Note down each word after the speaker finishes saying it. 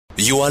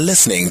You are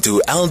listening to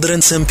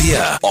Aldrin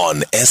Sampear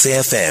on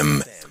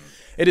SAFM.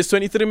 It is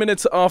 23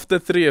 minutes after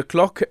 3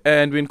 o'clock,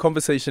 and we're in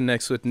conversation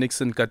next with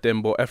Nixon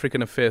Katembo,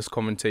 African Affairs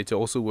commentator,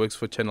 also works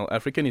for Channel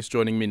Afrika, and he's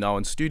joining me now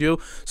in studio.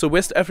 So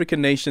West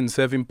African nations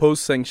have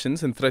imposed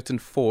sanctions and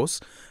threatened force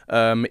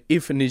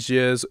if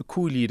Niger's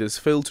coup leaders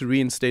fail to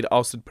reinstate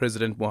ousted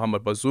President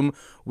Mohammed Bazoum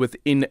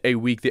within a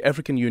week. The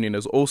African Union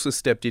has also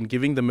stepped in,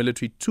 giving the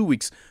military 2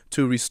 weeks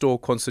to restore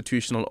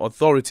constitutional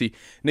authority.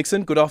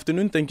 Nixon, good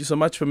afternoon. Thank you so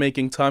much for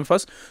making time for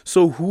us.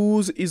 So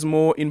whose is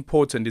more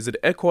important? Is it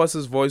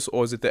ECOWAS's voice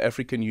or is it the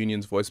African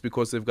Union's voice,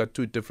 because they've got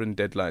two different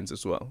deadlines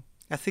as well?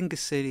 I think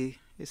it's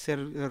a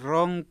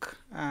wrong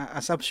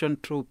assumption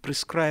to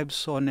prescribe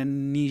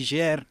on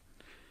Niger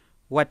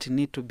what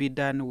need to be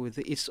done with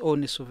its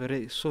own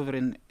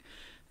sovereign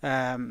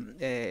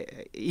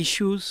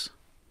issues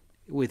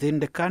within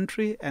the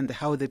country and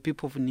how the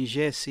people of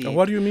Niger see it.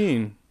 What do you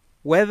mean?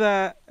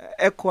 Whether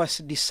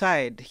ECOWAS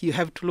decide, you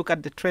have to look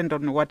at the trend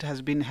on what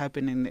has been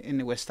happening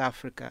in West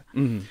Africa.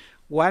 Mm-hmm.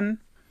 One,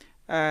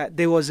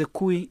 there was a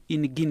coup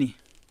in Guinea.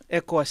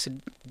 ECOWAS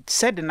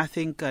said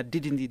nothing,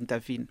 didn't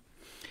intervene.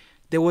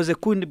 There was a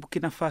coup in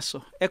Burkina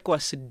Faso.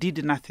 ECOWAS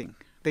did nothing.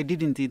 They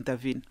didn't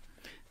intervene.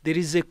 There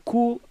was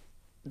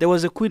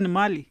a coup in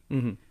Mali.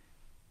 Mm-hmm.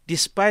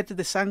 Despite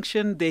the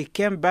sanction, they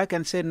came back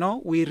and said, no,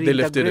 we're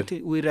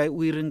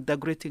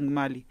reintegrating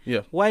Mali.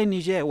 Yeah. Why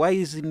Niger? Why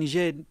is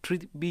Niger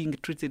being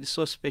treated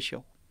so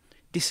special?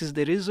 This is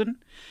the reason.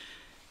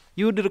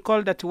 You would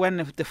recall that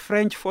when the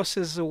French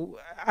forces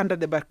under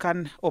the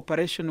Barkhane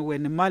operation were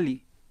in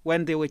Mali,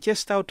 when they were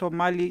chased out of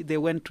Mali, they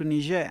went to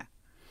Niger.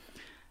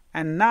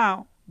 And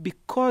now,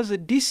 because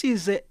this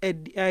is an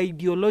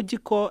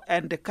ideological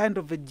and a kind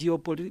of a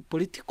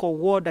geopolitical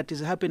war that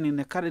is happening in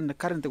the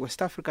current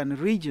West African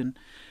region,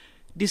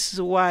 this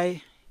is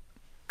why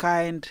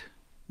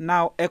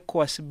now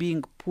ECOWAS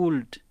being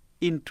pulled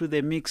into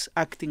the mix,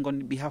 acting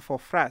on behalf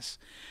of France.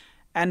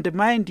 And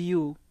mind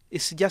you,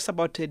 it's just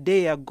about a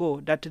day ago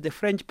that the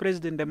French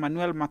President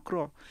Emmanuel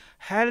Macron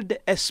held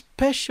a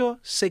special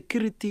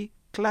security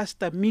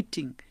cluster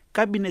meeting,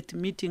 cabinet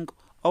meeting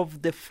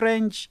of the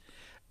French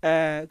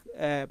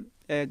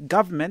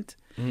government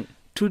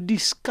to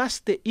discuss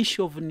the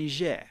issue of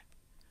Niger.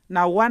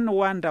 Now one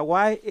wonder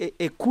why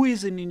a coup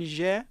is in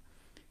Niger.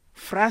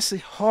 France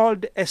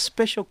held a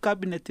special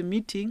cabinet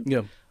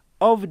meeting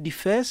of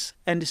defense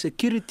and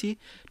security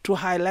to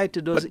highlight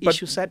those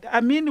issues.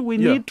 We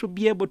need to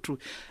be able to.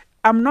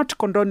 I'm not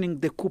condoning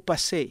the coup per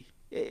se.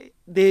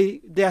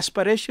 The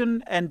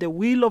aspiration and the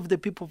will of the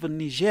people of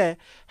Niger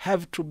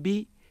have to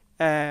be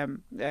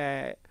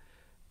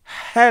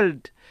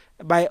held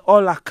by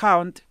all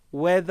account,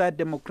 whether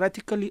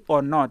democratically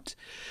or not.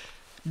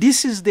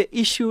 This is the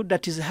issue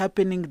that is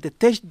happening, the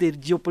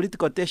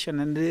geopolitical tension.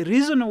 And the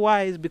reason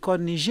why is because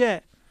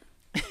Niger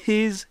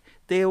is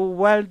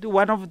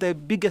one of the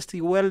biggest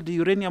world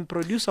uranium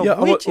producers,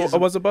 which I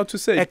was about to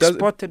say,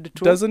 exported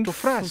to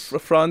France.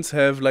 France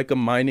have like a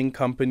mining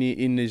company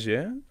in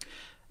Niger?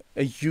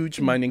 A huge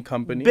mining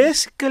company?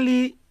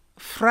 Basically,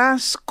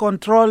 France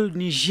controls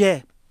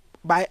Niger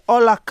by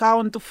all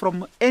account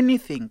from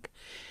anything.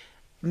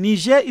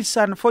 Niger is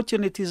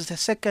unfortunately the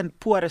second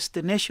poorest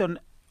nation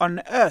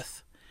on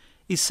earth.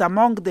 It's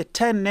among the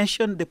 10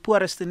 nations, the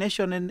poorest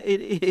nation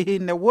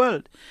in the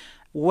world.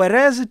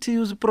 Whereas it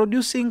is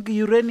producing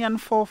uranium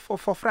for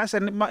France.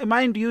 And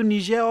mind you,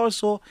 Niger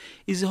also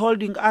is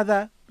holding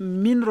other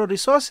mineral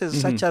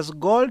resources such as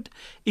gold,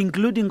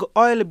 including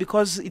oil,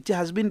 because it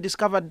has been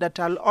discovered that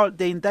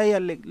the entire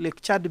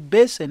Lake Chad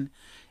basin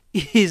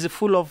is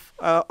full of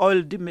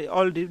oil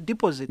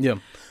deposit. Yeah.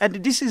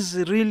 And this is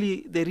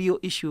really the real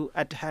issue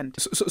at hand.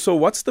 So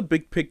what's the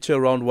big picture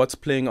around what's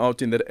playing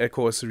out in that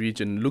ECOWAS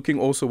region? Looking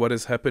also what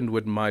has happened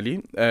with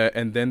Mali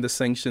and then the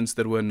sanctions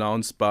that were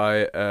announced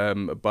by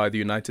the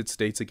United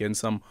States against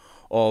some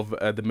of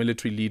the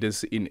military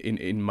leaders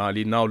in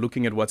Mali. Now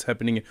looking at what's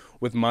happening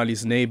with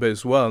Mali's neighbor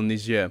as well,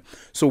 Niger.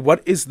 So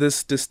what is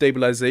this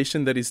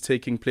destabilization that is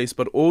taking place,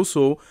 but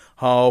also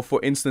how,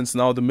 for instance,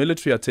 now the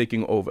military are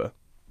taking over?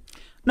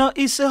 No,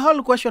 it's a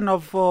whole question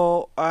of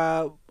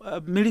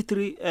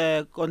military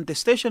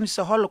contestation. It's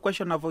a whole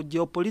question of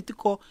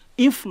geopolitical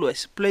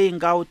influence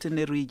playing out in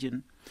the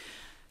region.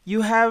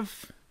 You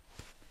have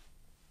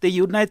the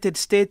United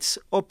States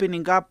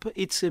opening up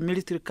its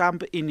military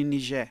camp in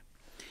Niger.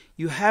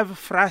 You have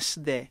France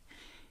there.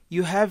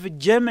 You have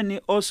Germany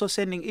also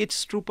sending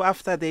its troops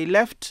after they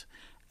left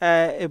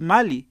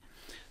Mali.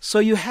 So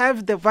you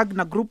have the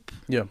Wagner Group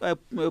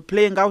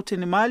playing out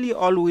in Mali,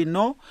 all we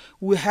know.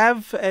 We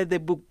have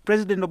the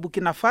president of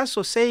Burkina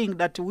Faso saying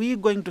that we're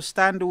going to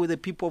stand with the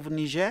people of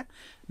Niger.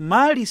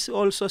 Mali is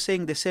also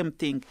saying the same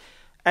thing.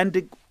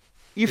 And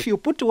if you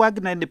put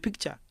Wagner in the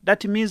picture,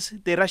 that means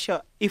the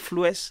Russia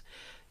influence.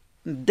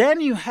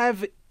 Then you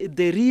have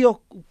the real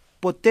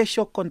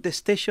potential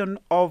contestation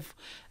of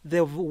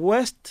the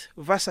West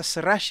versus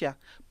Russia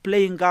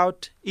playing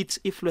out its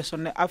influence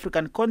on the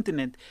African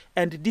continent.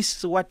 And this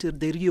is what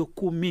the real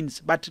coup means.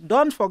 But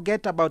don't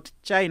forget about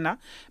China,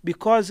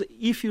 because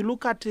if you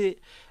look at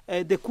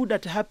the coup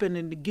that happened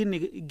in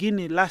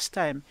Guinea last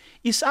time,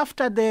 it's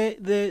after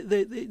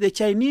the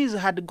Chinese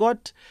had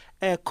got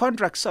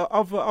contracts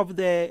of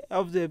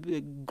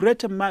the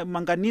greater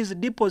manganese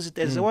deposit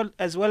as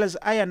well as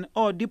iron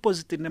ore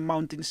deposit in the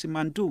mountain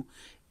Simandou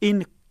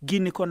in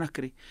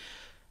Guinea-Conakry.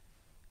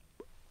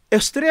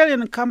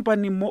 Australian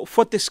company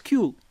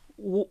Fortescue,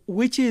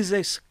 which is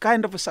a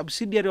kind of a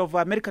subsidiary of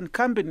American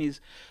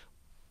companies,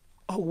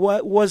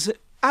 was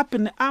up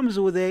in arms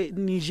with the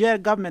Niger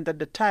government at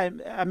the time,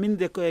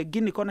 the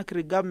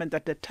Guinea-Conakry government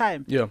at the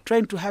time,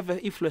 trying to have an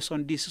influence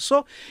on this.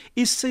 So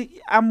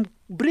I'm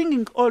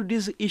bringing all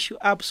these issues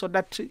up so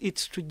that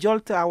it's to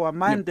jolt our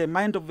mind, the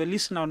mind of the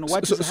listener on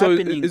what is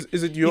happening.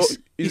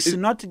 It's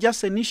not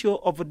just an issue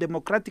of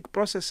democratic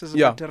processes,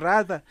 but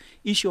rather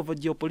issue of a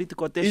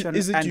geopolitical tension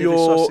and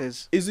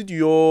resources. Is it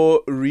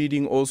your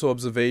reading, also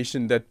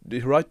observation, that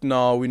right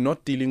now we're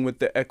not dealing with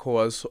the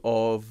echoes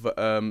of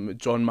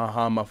John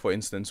Mahama, for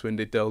instance, when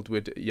they dealt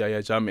with Yahya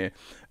Jammeh,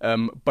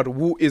 but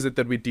who is it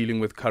that we're dealing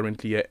with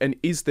currently here? And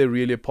is there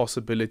really a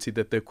possibility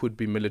that there could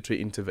be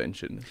military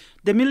intervention?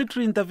 The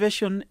military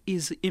intervention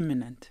is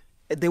imminent,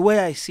 the way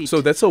I see it. So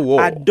that's a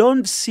war. I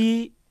don't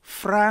see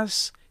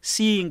France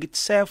seeing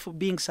itself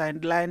being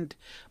sidelined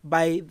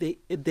by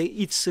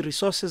its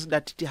resources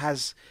that it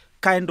has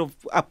kind of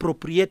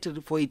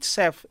appropriated for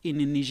itself in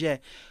Niger.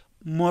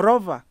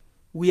 Moreover,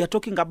 we are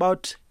talking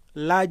about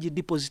large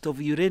deposit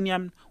of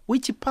uranium,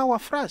 which power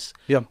France,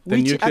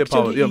 nuclear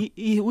power,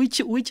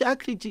 which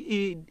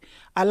actually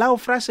allow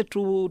France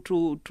to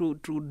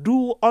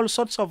do all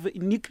sorts of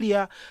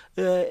nuclear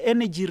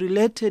energy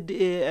related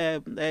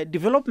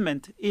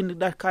development in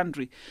that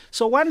country.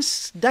 So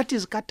once that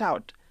is cut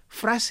out,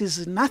 France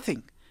is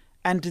nothing,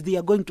 and they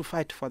are going to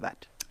fight for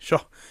that.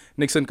 Sure.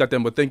 Nixon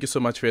Katembo, thank you so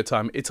much for your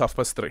time. It's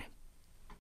 3:30.